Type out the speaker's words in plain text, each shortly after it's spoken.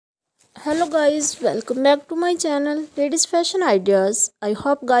Hello guys, welcome back to my channel Ladies Fashion Ideas. I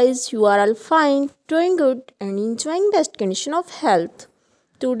hope guys you are all fine, doing good and enjoying best condition of health.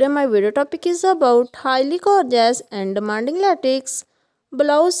 Today my video topic is about highly gorgeous and demanding latex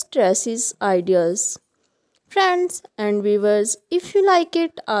blouse dresses ideas. Friends and viewers, if you like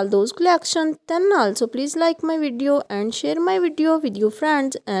it all those collections, then also please like my video and share my video with your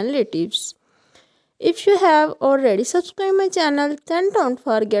friends and relatives. If you have already subscribed my channel, then don't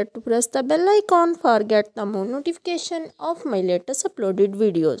forget to press the bell icon for get the more notification of my latest uploaded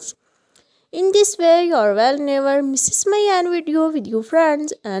videos. In this way, you will never misses my end video with your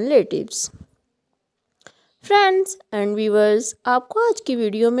friends and relatives. Friends and viewers, आपको आज की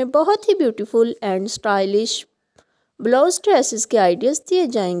video में बहुत ही beautiful and stylish blouse dresses के ideas दिए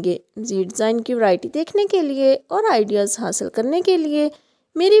जाएंगे। जी design की variety देखने के लिए और आइडियाज़ हासिल करने के लिए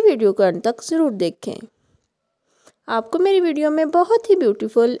मेरी वीडियो को अंत तक ज़रूर देखें। आपको मेरी वीडियो में बहुत ही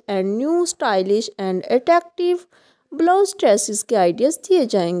beautiful and new stylish and attractive blouse dresses के आइडियाज़ दिए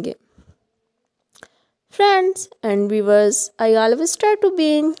जाएंगे। Friends and viewers, I always try to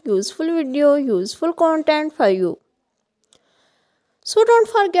bring useful content for you. So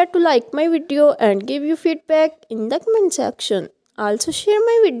don't forget to like my video and give your feedback in the comment section. Also share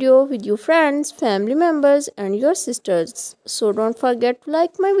my video with your friends, family members and your sisters. So don't forget to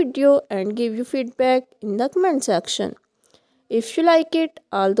like my video and give your feedback in the comment section. If you like it,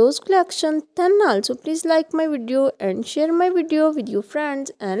 all those collections, then also please like my video and share my video with your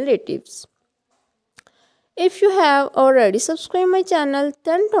friends and relatives. If you have already subscribed my channel,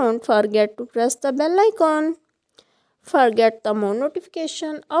 then don't forget to press the bell icon for get the more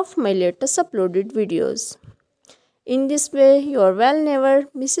notification of my latest uploaded videos. In this way, you will never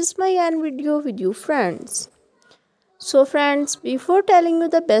misses my end video with your friends. So friends, before telling you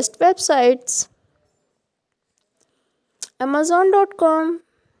the best websites, Amazon.com,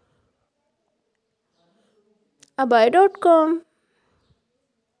 Abai.com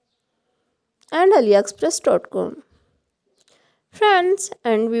and AliExpress.com. Friends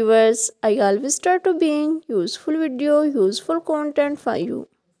and viewers, I always try to bring useful content for you.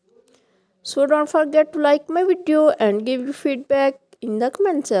 So don't forget to like my video and give your feedback in the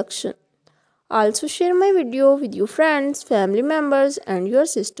comment section. Also share my video with your friends, family members and your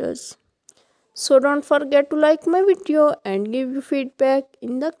sisters. So don't forget to like my video and give your feedback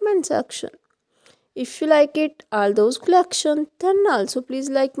in the comment section. If you like it, all those collections, then also please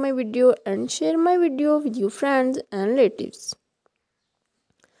like my video and share my video with your friends and relatives.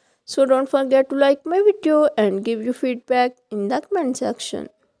 So don't forget to like my video and give your feedback in the comment section.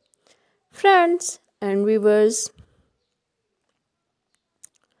 Friends and viewers,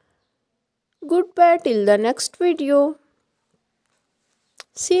 goodbye till the next video.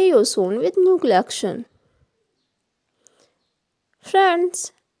 See you soon with new collection.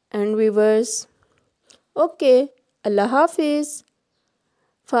 Friends and viewers, okay, Allah Hafiz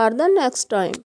for the next time.